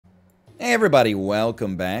Hey everybody,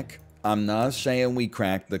 welcome back. I'm not saying we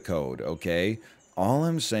cracked the code, okay? All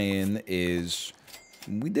I'm saying is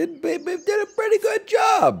we did a pretty good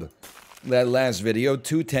job. That last video,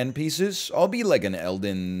 2 10 pieces. I'll be like an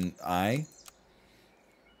Elden Eye.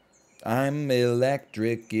 I'm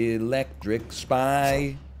electric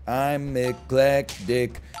spy. I'm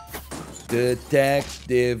eclectic,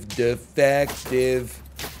 detective, defective.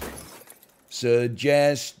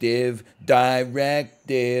 Suggestive,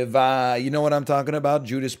 directive. You know what I'm talking about?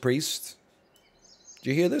 Judas Priest. Did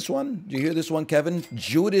you hear this one? Did you hear this one, Kevin?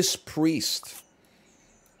 Judas Priest.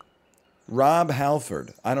 Rob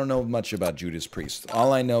Halford. I don't know much about Judas Priest.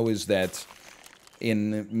 All I know is that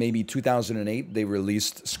in maybe 2008, they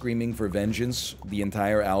released Screaming for Vengeance, the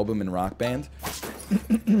entire album in Rock Band.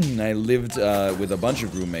 I lived with a bunch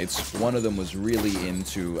of roommates. One of them was really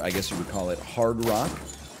into, I guess you would call it, hard rock.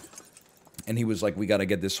 And he was like, we got to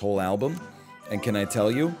get this whole album. And can I tell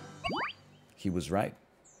you? He was right.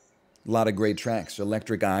 A lot of great tracks.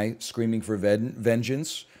 Electric Eye, Screaming for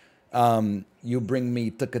Vengeance. You bring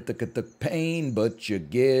me pain, but you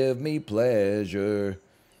give me pleasure.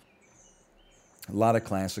 A lot of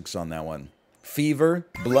classics on that one. Fever,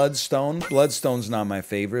 Bloodstone. Bloodstone's not my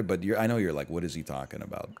favorite, but I know you're like, what is he talking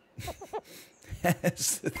about?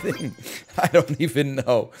 That's the thing. I don't even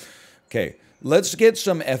know. Okay. Let's get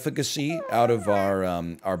some efficacy out of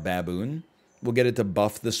our baboon. We'll get it to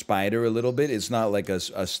buff the spider a little bit. It's not like a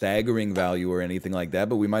staggering value or anything like that,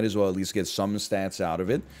 but we might as well at least get some stats out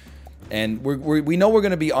of it. And we know we're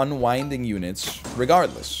going to be unwinding units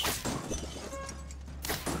regardless.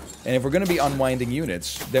 And if we're going to be unwinding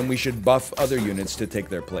units, then we should buff other units to take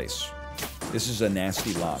their place. This is a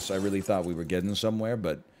nasty loss. I really thought we were getting somewhere,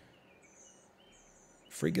 but...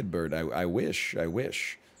 Frigate bird, I wish.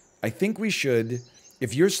 I think we should,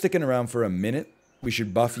 if you're sticking around for a minute, we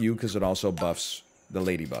should buff you because it also buffs the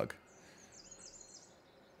ladybug.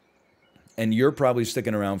 And you're probably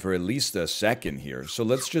sticking around for at least a second here. So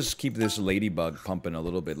let's just keep this ladybug pumping a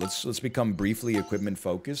little bit. Let's become briefly equipment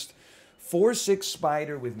focused. 4/6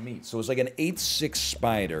 spider with meat. So it's like an 8/6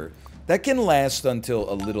 spider. That can last until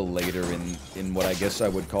a little later in what I guess I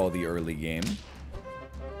would call the early game.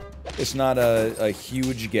 It's not a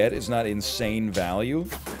huge get. It's not insane value.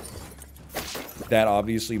 That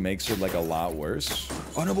obviously makes it like a lot worse.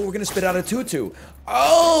 Oh no, but we're gonna spit out a tutu.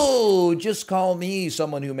 Oh, just call me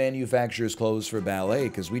someone who manufactures clothes for ballet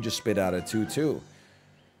because we just spit out a tutu.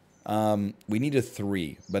 We need a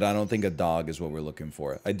 3, but I don't think a dog is what we're looking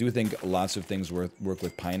for. I do think lots of things work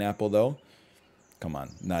with pineapple though. Come on,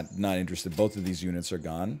 not interested. Both of these units are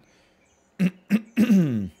gone.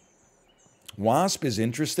 Wasp is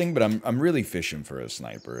interesting, but I'm really fishing for a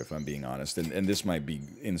sniper, if I'm being honest. And this might be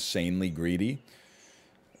insanely greedy.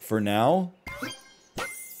 For now,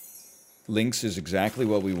 Lynx is exactly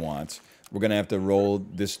what we want. We're going to have to roll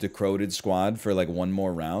this decroded squad for like one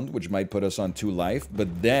more round, which might put us on 2 life.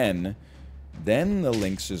 But then the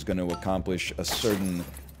Lynx is going to accomplish a certain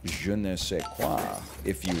je ne sais quoi,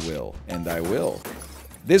 if you will. And I will.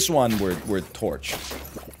 This one, we're torched.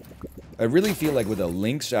 I really feel like with a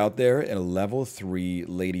Lynx out there and a level 3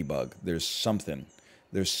 ladybug, there's something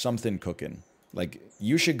cooking. Like,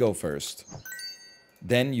 you should go first.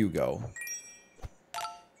 Then you go.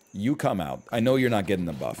 You come out. I know you're not getting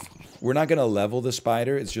the buff. We're not going to level the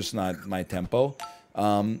spider. It's just not my tempo.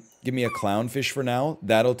 Give me a clownfish for now.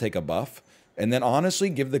 That'll take a buff. And then honestly,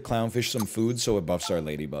 give the clownfish some food so it buffs our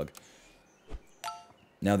ladybug.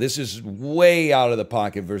 Now, this is way out of the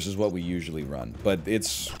pocket versus what we usually run. But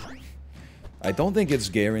it's... I don't think it's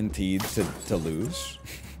guaranteed to lose.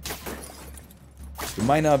 It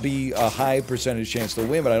might not be a high percentage chance to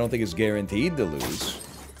win, but I don't think it's guaranteed to lose.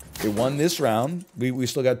 It won this round. We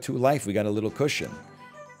still got 2 life. We got a little cushion.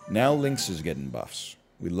 Now Lynx is getting buffs.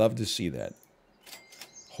 We love to see that.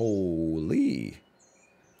 Holy.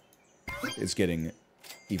 It's getting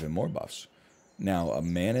even more buffs. Now a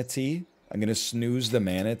manatee. I'm going to snooze the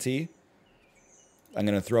manatee. I'm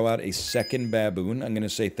going to throw out a second baboon. I'm going to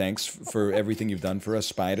say thanks for everything you've done for us,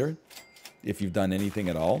 spider. If you've done anything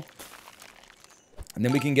at all. And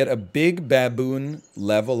then we can get a big baboon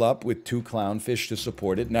level up with 2 clownfish to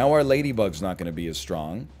support it. Now our ladybug's not going to be as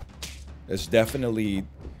strong. It's definitely...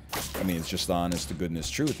 I mean, it's just the honest to goodness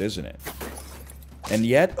truth, isn't it? And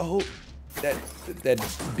yet... Oh, that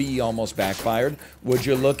bee almost backfired. Would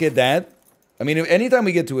you look at that? I mean, anytime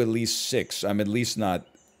we get to at least 6, I'm at least not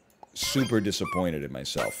super disappointed in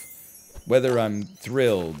myself. Whether I'm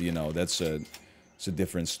thrilled, you know, it's a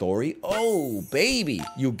different story. Oh, baby,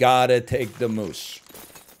 you gotta take the moose.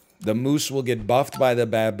 The moose will get buffed by the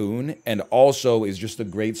baboon and also is just a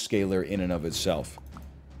great scaler in and of itself.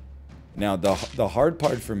 Now, the hard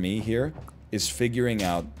part for me here is figuring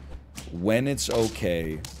out when it's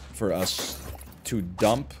okay for us to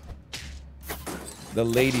dump the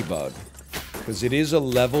ladybug. Because it is a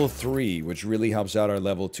level 3, which really helps out our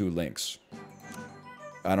level 2 links.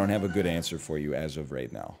 I don't have a good answer for you as of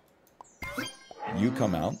right now. You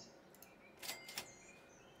come out.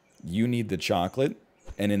 You need the chocolate.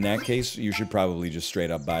 And in that case, you should probably just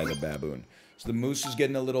straight up buy the baboon. So the moose is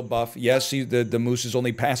getting a little buff. Yes, the moose is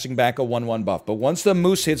only passing back a 1/1 buff. But once the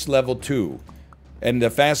moose hits level 2, and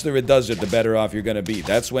the faster it does it, the better off you're going to be.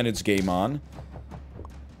 That's when it's game on.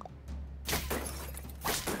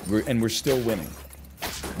 And we're still winning.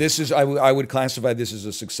 This is, I would classify this as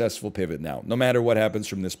a successful pivot now. No matter what happens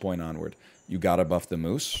from this point onward. You got to buff the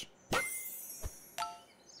moose.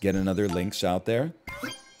 Get another Lynx out there.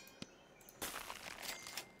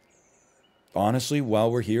 Honestly,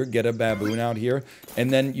 while we're here, get a baboon out here.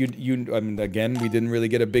 And then I mean, again, we didn't really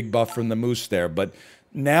get a big buff from the moose there. But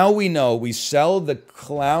now we know we sell the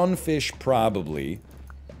clownfish probably.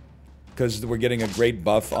 Because we're getting a great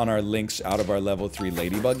buff on our Lynx out of our level 3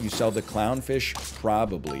 ladybug. You sell the clownfish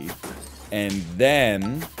probably. And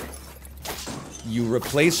then you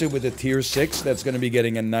replace it with a tier 6 that's going to be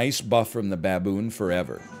getting a nice buff from the baboon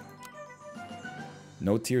forever.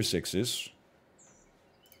 No tier 6s.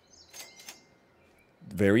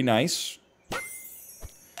 Very nice.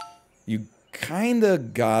 You kind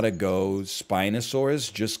of gotta go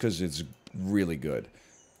Spinosaurus just because it's really good.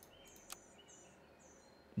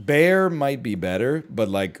 Bear might be better, but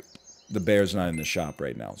like the bear's not in the shop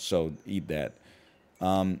right now, so eat that.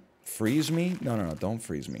 Freeze me? No, don't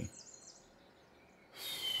freeze me.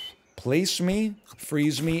 Place me,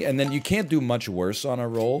 freeze me, and then you can't do much worse on a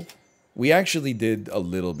roll. We actually did a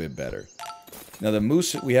little bit better. Now, the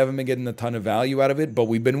moose, we haven't been getting a ton of value out of it, but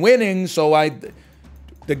we've been winning, so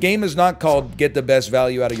the game is not called get the best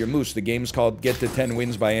value out of your moose. The game's called get to 10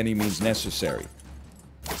 wins by any means necessary.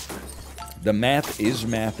 The math is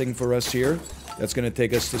mathing for us here. That's going to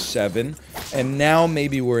take us to 7. And now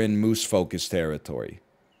maybe we're in moose-focused territory.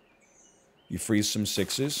 You freeze some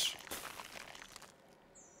 6s.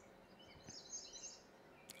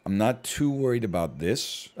 I'm not too worried about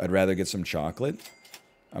this. I'd rather get some chocolate.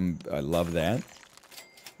 I love that.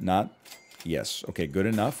 Yes. Okay, good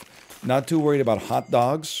enough. Not too worried about hot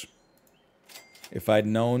dogs. If I'd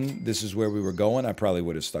known this is where we were going, I probably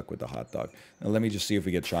would have stuck with the hot dog. Now let me just see if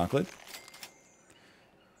we get chocolate.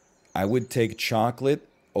 I would take chocolate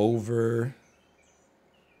over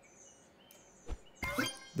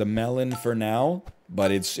the melon for now, but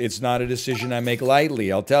it's not a decision I make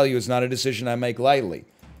lightly. I'll tell you, it's not a decision I make lightly.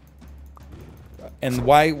 And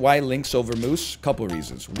why Lynx over Moose? Couple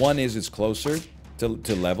reasons. One is it's closer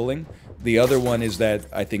to leveling. The other one is that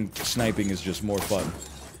I think sniping is just more fun.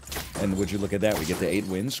 And would you look at that? We get to 8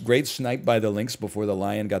 wins. Great snipe by the Lynx before the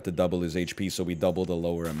Lion got to double his HP, so we doubled a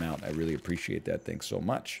lower amount. I really appreciate that. Thanks so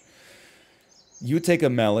much. You take a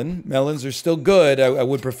melon. Melons are still good. I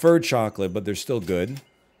would prefer chocolate, but they're still good.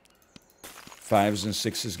 5s and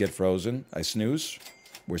 6s get frozen. I snooze.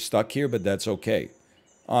 We're stuck here, but that's okay.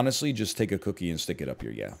 Honestly, just take a cookie and stick it up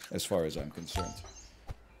your yeah, as far as I'm concerned.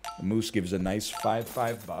 The Moose gives a nice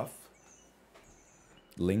 5/5 buff.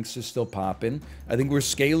 Lynx is still popping. I think we're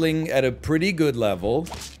scaling at a pretty good level.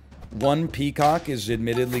 One Peacock is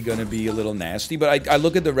admittedly going to be a little nasty, but I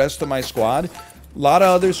look at the rest of my squad. A lot of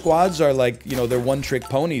other squads are like, you know, they're one-trick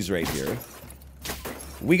ponies right here.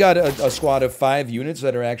 We got a squad of 5 units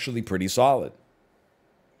that are actually pretty solid.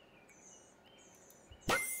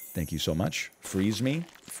 Thank you so much. Freeze me.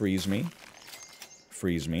 Freeze me.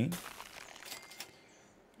 Freeze me.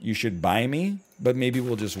 You should buy me, but maybe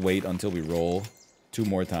we'll just wait until we roll 2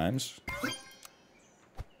 more times.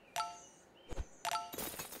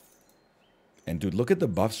 And dude, look at the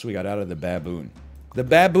buffs we got out of the baboon. The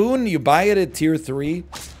baboon, you buy it at tier 3.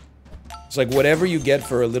 It's like whatever you get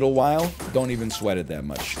for a little while, don't even sweat it that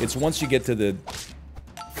much. It's once you get to the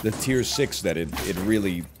tier 6 that it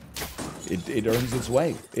really... It earns its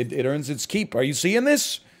way. It earns its keep. Are you seeing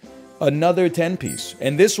this? Another 10-piece.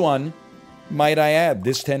 And this one, might I add,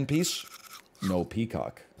 this 10-piece, no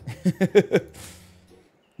Peacock.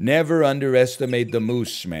 Never underestimate the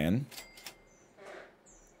Moose, man.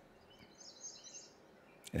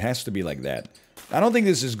 It has to be like that. I don't think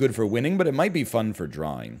this is good for winning, but it might be fun for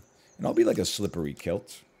drawing. And I'll be like a slippery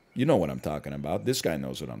kilt. You know what I'm talking about. This guy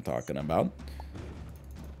knows what I'm talking about.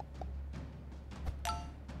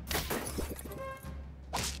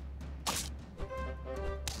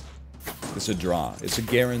 It's a draw. It's a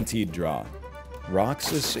guaranteed draw.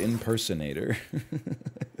 Roxas Impersonator.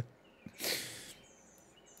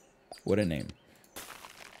 What a name.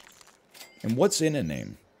 And what's in a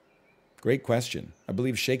name? Great question. I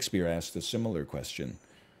believe Shakespeare asked a similar question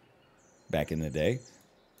back in the day.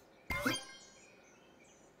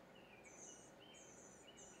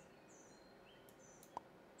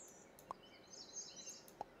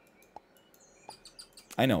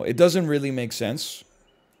 I know, it doesn't really make sense.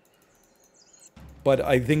 But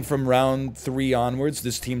I think from round 3 onwards,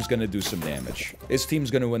 this team's going to do some damage. This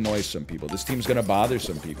team's going to annoy some people. This team's going to bother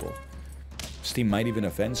some people. This team might even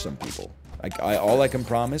offend some people. All I can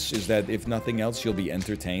promise is that if nothing else, you'll be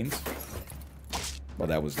entertained. Well,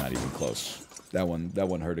 that was not even close. That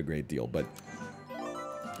one hurt a great deal. But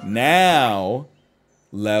now,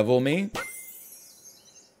 level me.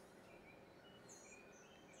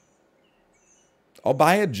 I'll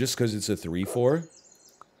buy it just because it's a 3-4.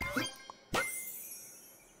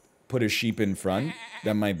 Put a sheep in front.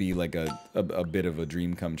 That might be like a bit of a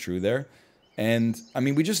dream come true there. And, I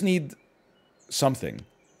mean, we just need something.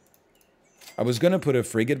 I was going to put a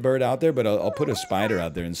frigate bird out there, but I'll put a spider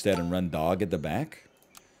out there instead and run dog at the back.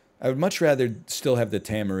 I would much rather still have the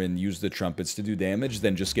Tamarin use the trumpets to do damage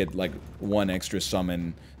than just get, like, 1 extra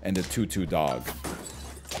summon and a 2-2 dog.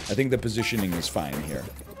 I think the positioning is fine here.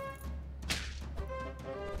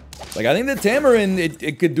 Like, I think the Tamarin,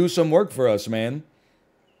 it could do some work for us, man.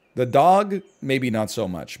 The dog, maybe not so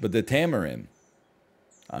much, but the Tamarin,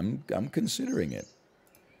 I'm considering it.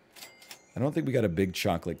 I don't think we got a big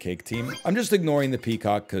chocolate cake team. I'm just ignoring the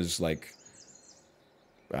peacock because, like,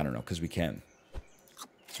 I don't know, because we can.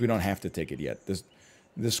 So we don't have to take it yet.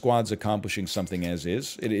 This squad's accomplishing something as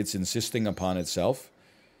is. It's insisting upon itself.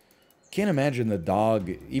 Can't imagine the dog,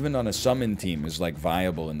 even on a summon team, is, like,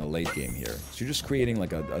 viable in the late game here. So you're just creating,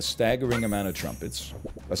 like, a staggering amount of trumpets.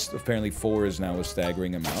 Apparently 4 is now a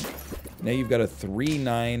staggering amount. Now you've got a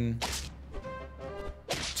 3-9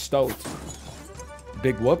 Stout.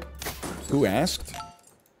 Big whoop. Who asked?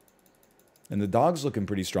 And the dog's looking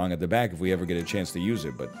pretty strong at the back if we ever get a chance to use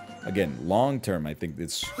it. But, again, long term, I think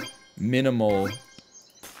it's minimal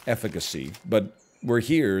efficacy. But we're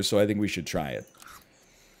here, so I think we should try it.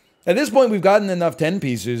 At this point, we've gotten enough 10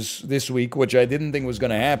 pieces this week, which I didn't think was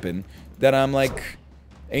going to happen, that I'm like,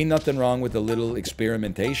 ain't nothing wrong with a little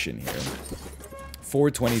experimentation here.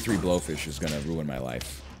 423 Blowfish is going to ruin my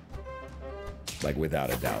life. Like,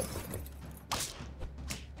 without a doubt.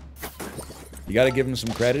 You got to give him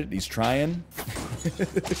some credit. He's trying.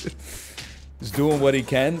 He's doing what he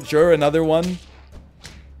can. Sure, another one.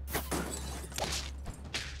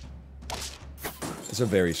 It's a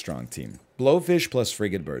very strong team. Blowfish plus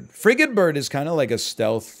Frigate Bird. Frigate Bird is kind of like a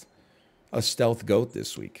stealth goat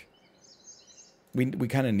this week. We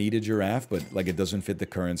kind of need a giraffe, but like it doesn't fit the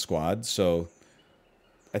current squad, so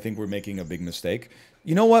I think we're making a big mistake.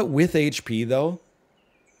 You know what? With HP, though,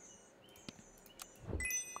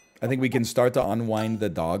 I think we can start to unwind the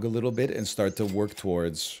dog a little bit and start to work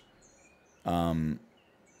towards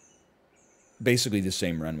basically the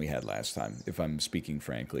same run we had last time, if I'm speaking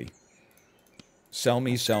frankly. Sell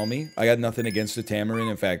me, sell me. I got nothing against the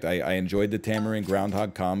Tamarin. In fact, I enjoyed the Tamarin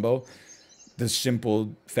Groundhog combo. The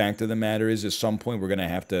simple fact of the matter is, at some point, we're going to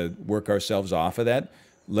have to work ourselves off of that.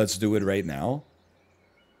 Let's do it right now.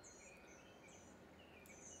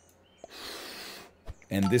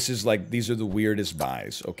 And this is like, these are the weirdest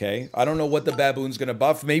buys, okay? I don't know what the baboon's going to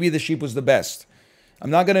buff. Maybe the sheep was the best.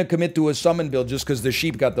 I'm not going to commit to a summon build just because the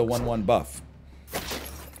sheep got the 1-1 buff.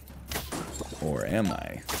 Or am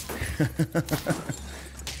I?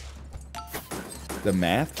 The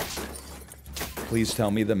math? Please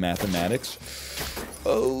tell me the mathematics.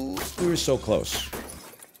 Oh, we were so close.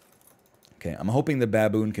 Okay, I'm hoping the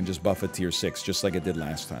baboon can just buff a tier 6, just like it did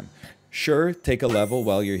last time. Sure, take a level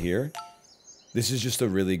while you're here. This is just a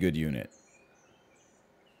really good unit.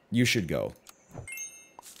 You should go.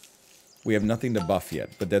 We have nothing to buff yet,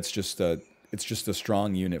 but that's just it's just a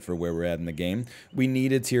strong unit for where we're at in the game. We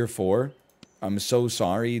need a tier 4. I'm so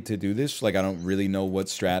sorry to do this. Like, I don't really know what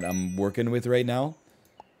strat I'm working with right now.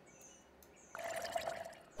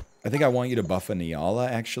 I think I want you to buff a Niala,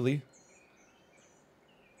 actually.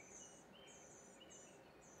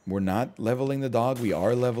 We're not leveling the dog. We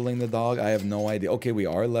are leveling the dog. I have no idea. Okay, we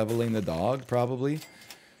are leveling the dog, probably.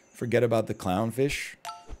 Forget about the clownfish.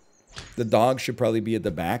 The dog should probably be at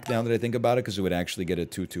the back now that I think about it, because it would actually get a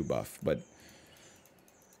 2-2 buff. But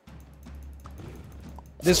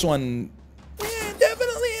this one...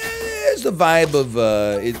 definitely has the vibe of,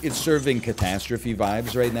 it's serving catastrophe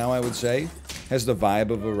vibes right now, I would say. Has the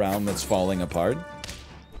vibe of a round that's falling apart.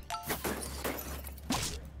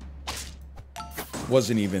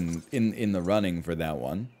 Wasn't even in the running for that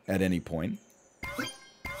one at any point.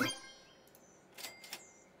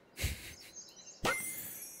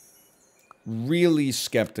 Really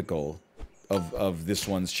skeptical of this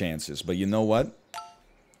one's chances. But you know what?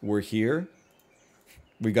 We're here.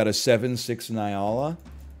 We got a 7/6 Nyala.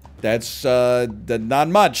 That's not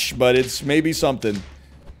much, but it's maybe something.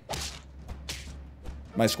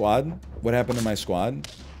 My squad? What happened to my squad?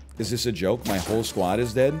 Is this a joke? My whole squad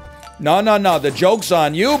is dead? No, no, no. The joke's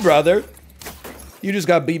on you, brother. You just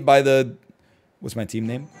got beat by the... What's my team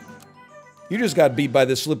name? You just got beat by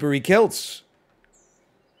the Slippery Kilts.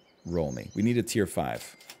 Roll me. We need a tier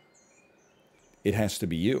 5. It has to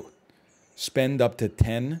be you. Spend up to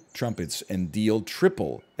 10 trumpets and deal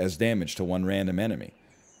triple as damage to one random enemy.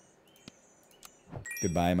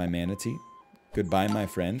 Goodbye, my manatee. Goodbye, my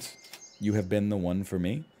friend. You have been the one for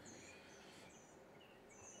me.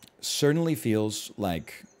 Certainly feels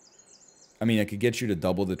like... I mean, I could get you to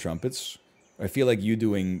double the trumpets. I feel like you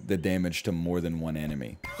doing the damage to more than one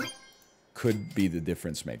enemy could be the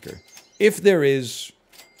difference maker. If there is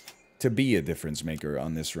to be a difference maker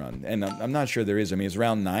on this run. And I'm not sure there is. I mean, it's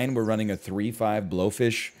round 9. We're running a 3-5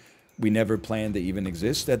 blowfish. We never planned to even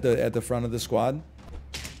exist at the front of the squad.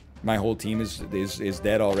 My whole team is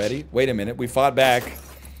dead already. Wait a minute. We fought back.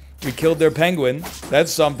 We killed their penguin.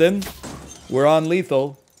 That's something. We're on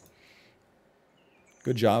lethal.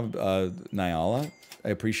 Good job, Nyala. I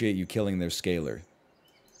appreciate you killing their scaler.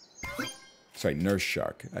 Sorry, Nurse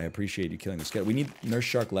Shark. I appreciate you killing the scaler. We need Nurse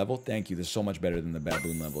Shark level. Thank you. This is so much better than the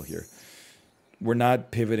Baboon level here. We're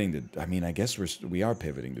not pivoting to... I mean, I guess we are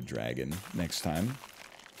pivoting to Dragon next time.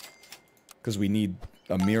 Because we need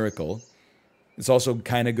a miracle. It's also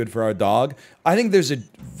kind of good for our dog. I think there's a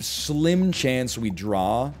slim chance we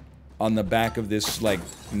draw on the back of this, like,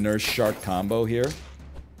 Nurse Shark combo here.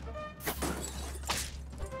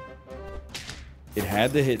 It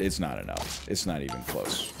had to hit. It's not enough. It's not even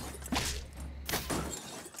close.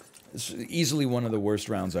 It's easily one of the worst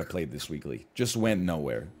rounds I played this weekly. Just went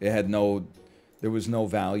nowhere. It had no... There was no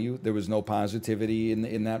value. There was no positivity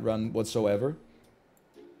in that run whatsoever.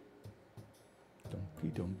 Donkey,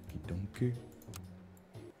 donkey, donkey.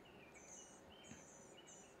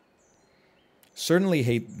 Certainly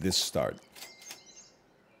hate this start.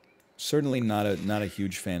 Certainly not a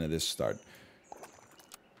huge fan of this start.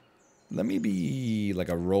 Let me be like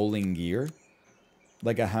a rolling gear.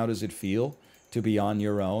 Like a how does it feel to be on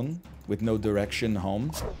your own with no direction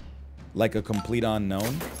home? Like a complete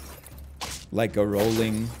unknown. Like a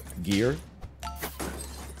rolling gear.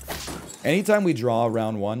 Anytime we draw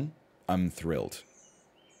round 1, I'm thrilled.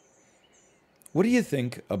 What do you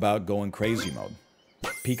think about going crazy mode?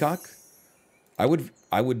 Peacock? I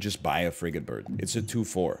would just buy a frigate bird. It's a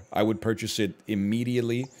 2/4. I would purchase it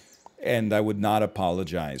immediately, and I would not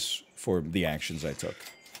apologize for the actions I took.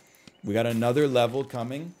 We got another level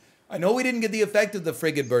coming. I know we didn't get the effect of the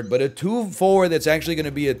frigate bird, but a 2/4 that's actually going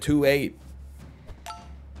to be a 2/8.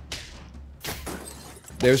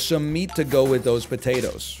 There's some meat to go with those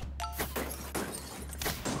potatoes.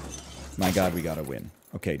 My God, we got to win.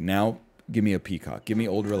 Okay, now give me a peacock. Give me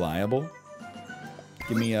old reliable.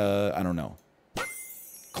 Give me a, I don't know,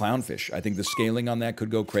 clownfish. I think the scaling on that could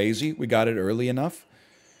go crazy. We got it early enough.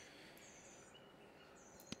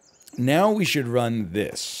 Now we should run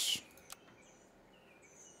this.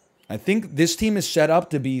 I think this team is set up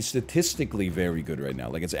to be statistically very good right now.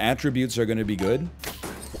 Like, its attributes are going to be good.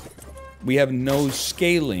 We have no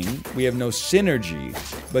scaling. We have no synergy.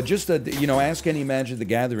 But just, you know, ask any Magic the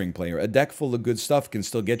Gathering player. A deck full of good stuff can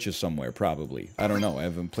still get you somewhere, probably. I don't know. I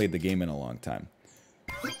haven't played the game in a long time.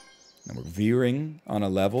 And we're veering on a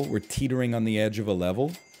level. We're teetering on the edge of a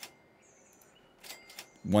level.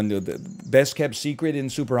 One of the best kept secret in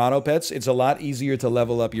Super Auto Pets, it's a lot easier to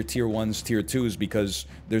level up your tier 1s, tier 2s because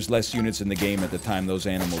there's less units in the game at the time those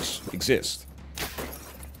animals exist.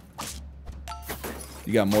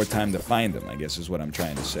 You got more time to find them, I guess is what I'm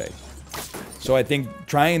trying to say. So I think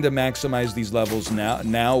trying to maximize these levels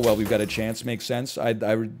now while we've got a chance makes sense. I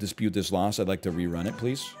dispute this loss. I'd like to rerun it,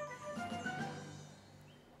 please.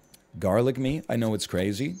 Garlic me. I know it's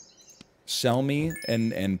crazy. Sell me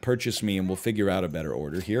and purchase me, and we'll figure out a better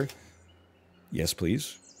order here. Yes,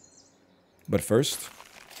 please. But first,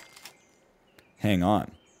 hang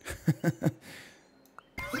on.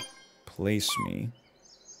 Place me.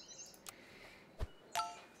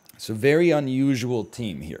 It's a very unusual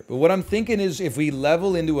team here. But what I'm thinking is if we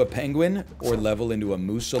level into a penguin or level into a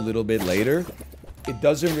moose a little bit later, it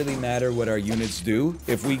doesn't really matter what our units do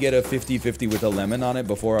if we get a 50-50 with a lemon on it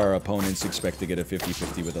before our opponents expect to get a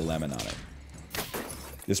 50-50 with a lemon on it.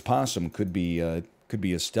 This possum could be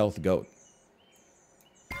a stealth goat.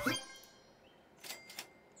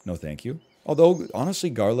 No, thank you. Although,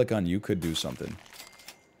 honestly, garlic on you could do something.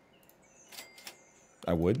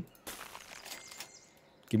 I would.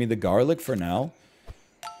 Give me the garlic for now.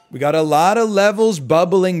 We got a lot of levels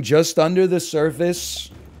bubbling just under the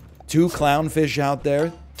surface. 2 clownfish out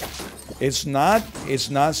there. It's not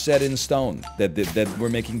set in stone that we're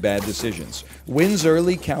making bad decisions. Wins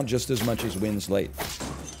early count just as much as wins late.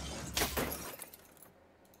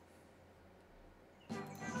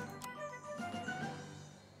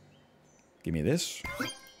 Give me this.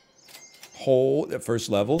 Hold at first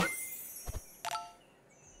level.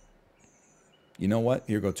 You know what?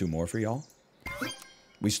 Here go 2 more for y'all.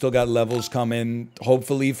 We still got levels coming,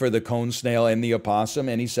 hopefully for the cone snail and the opossum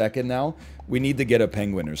any second now. We need to get a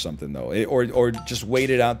penguin or something, though. Or just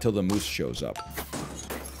wait it out till the moose shows up.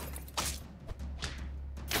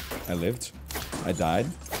 I lived. I died.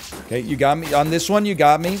 Okay, you got me. On this one, you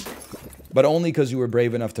got me. But only because you were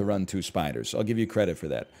brave enough to run 2 spiders. I'll give you credit for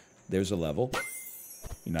that. There's a level.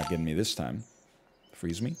 You're not getting me this time.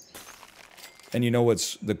 Freeze me. And you know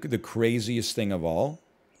what's the craziest thing of all?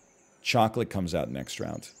 Chocolate comes out next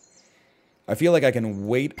round. I feel like I can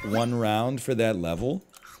wait 1 round for that level.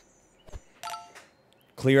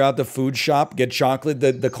 Clear out the food shop, get chocolate.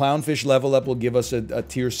 The clownfish level up will give us a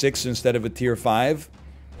tier 6 instead of a tier 5.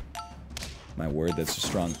 My word, that's a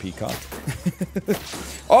strong peacock.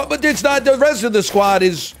 Oh, but it's not. The rest of the squad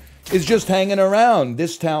is just hanging around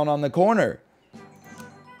this town on the corner.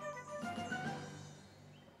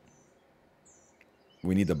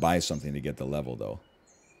 We need to buy something to get the level, though.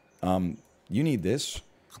 You need this.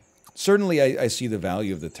 Certainly, I see the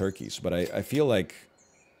value of the turkeys, but I feel like...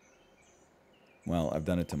 Well, I've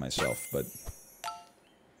done it to myself, but...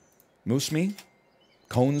 Moose me?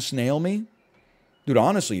 Cone snail me? Dude,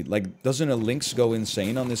 honestly, like, doesn't a lynx go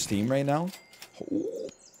insane on this team right now?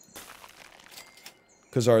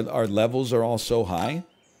 Because our levels are all so high?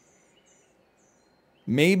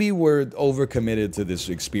 Maybe we're overcommitted to this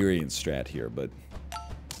experience strat here, but...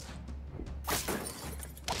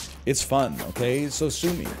 It's fun, okay? So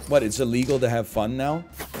sue me. What, it's illegal to have fun now?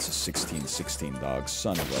 It's a 16-16 dog,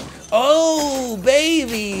 son of a... Oh,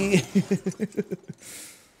 baby!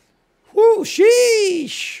 Whoo,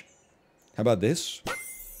 sheesh! How about this?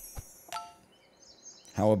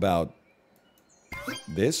 How about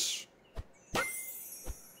this?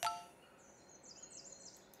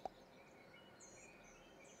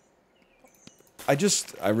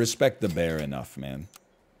 I respect the bear enough, man.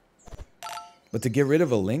 But to get rid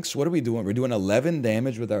of a lynx, what are we doing? We're doing 11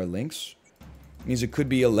 damage with our lynx? Means it could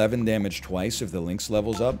be 11 damage twice if the lynx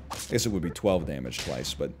levels up. I guess it would be 12 damage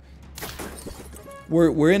twice, but...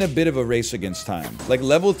 We're in a bit of a race against time. Like,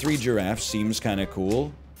 level 3 giraffe seems kind of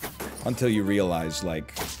cool. Until you realize,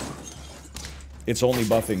 like... It's only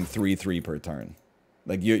buffing 3/3 per turn.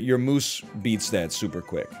 Like, your moose beats that super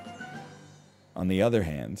quick. On the other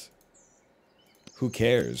hand... Who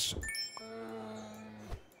cares?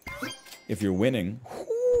 If you're winning.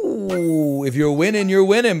 Ooh, if you're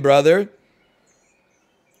winning, brother.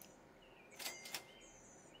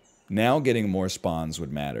 Now getting more spawns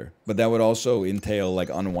would matter. But that would also entail, like,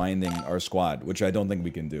 unwinding our squad, which I don't think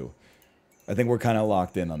we can do. I think we're kind of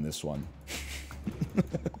locked in on this one.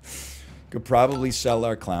 Could probably sell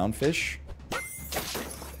our clownfish.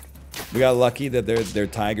 We got lucky that their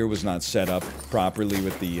tiger was not set up properly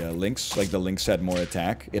with the lynx. Like, the lynx had more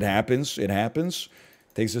attack. It happens. It happens.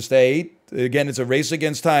 Takes us to 8. Again, it's a race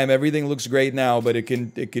against time. Everything looks great now, but it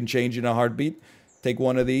can change in a heartbeat. Take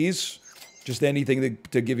one of these. Just anything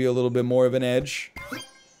to give you a little bit more of an edge.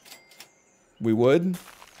 We would.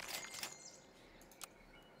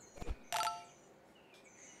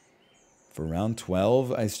 For round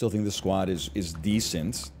 12, I still think the squad is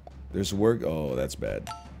decent. There's work. Oh, that's bad.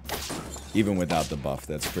 Even without the buff,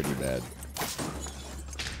 that's pretty bad.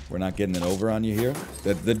 We're not getting it over on you here.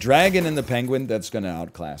 The dragon and the penguin, that's going to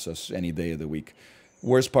outclass us any day of the week.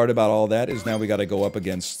 Worst part about all that is now we got to go up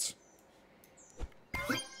against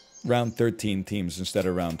round 13 teams instead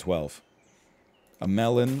of round 12. A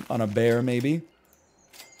melon on a bear, maybe.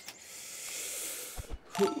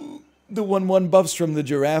 The 1/1 buffs from the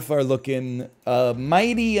giraffe are looking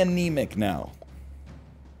mighty anemic now.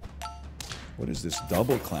 What is this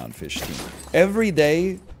double clownfish team? Every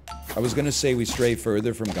day... I was going to say we stray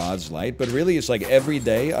further from God's light, but really it's like every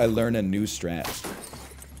day I learn a new strat.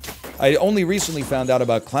 I only recently found out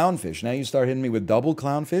about clownfish. Now you start hitting me with double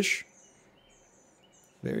clownfish?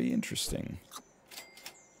 Very interesting.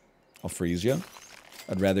 I'll freeze you.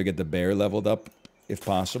 I'd rather get the bear leveled up if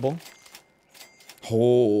possible.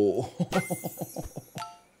 Oh.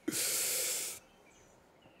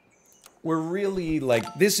 We're really, like,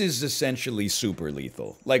 this is essentially super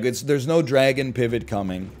lethal. Like, there's no dragon pivot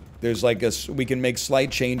coming. There's like we can make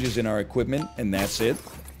slight changes in our equipment, and that's it.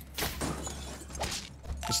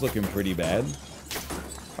 It's looking pretty bad.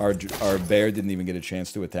 Our bear didn't even get a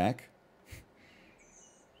chance to attack.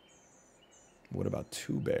 What about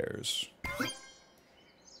 2 bears?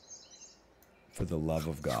 For the love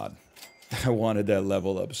of God. I wanted that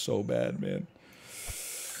level up so bad, man.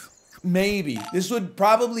 Maybe. This would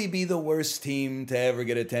probably be the worst team to ever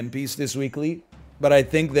get a 10-piece this weekly. But I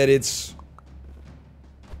think that it's...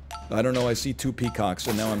 I don't know, I see 2 peacocks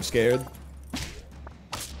and now I'm scared.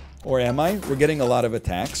 Or am I? We're getting a lot of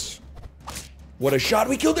attacks. What a shot.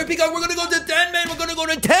 We killed their peacock. We're going to go to 10, man. We're going to go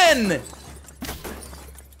to 10.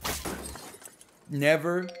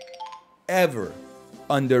 Never, ever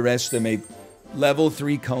underestimate level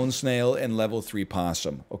 3 cone snail and level 3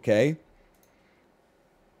 possum, okay?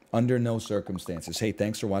 Under no circumstances. Hey,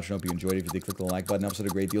 thanks for watching. Hope you enjoyed it. If you did, click the like button. Helps out a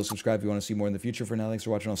great deal. Subscribe if you want to see more in the future. For now, thanks for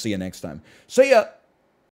watching. I'll see you next time. See ya!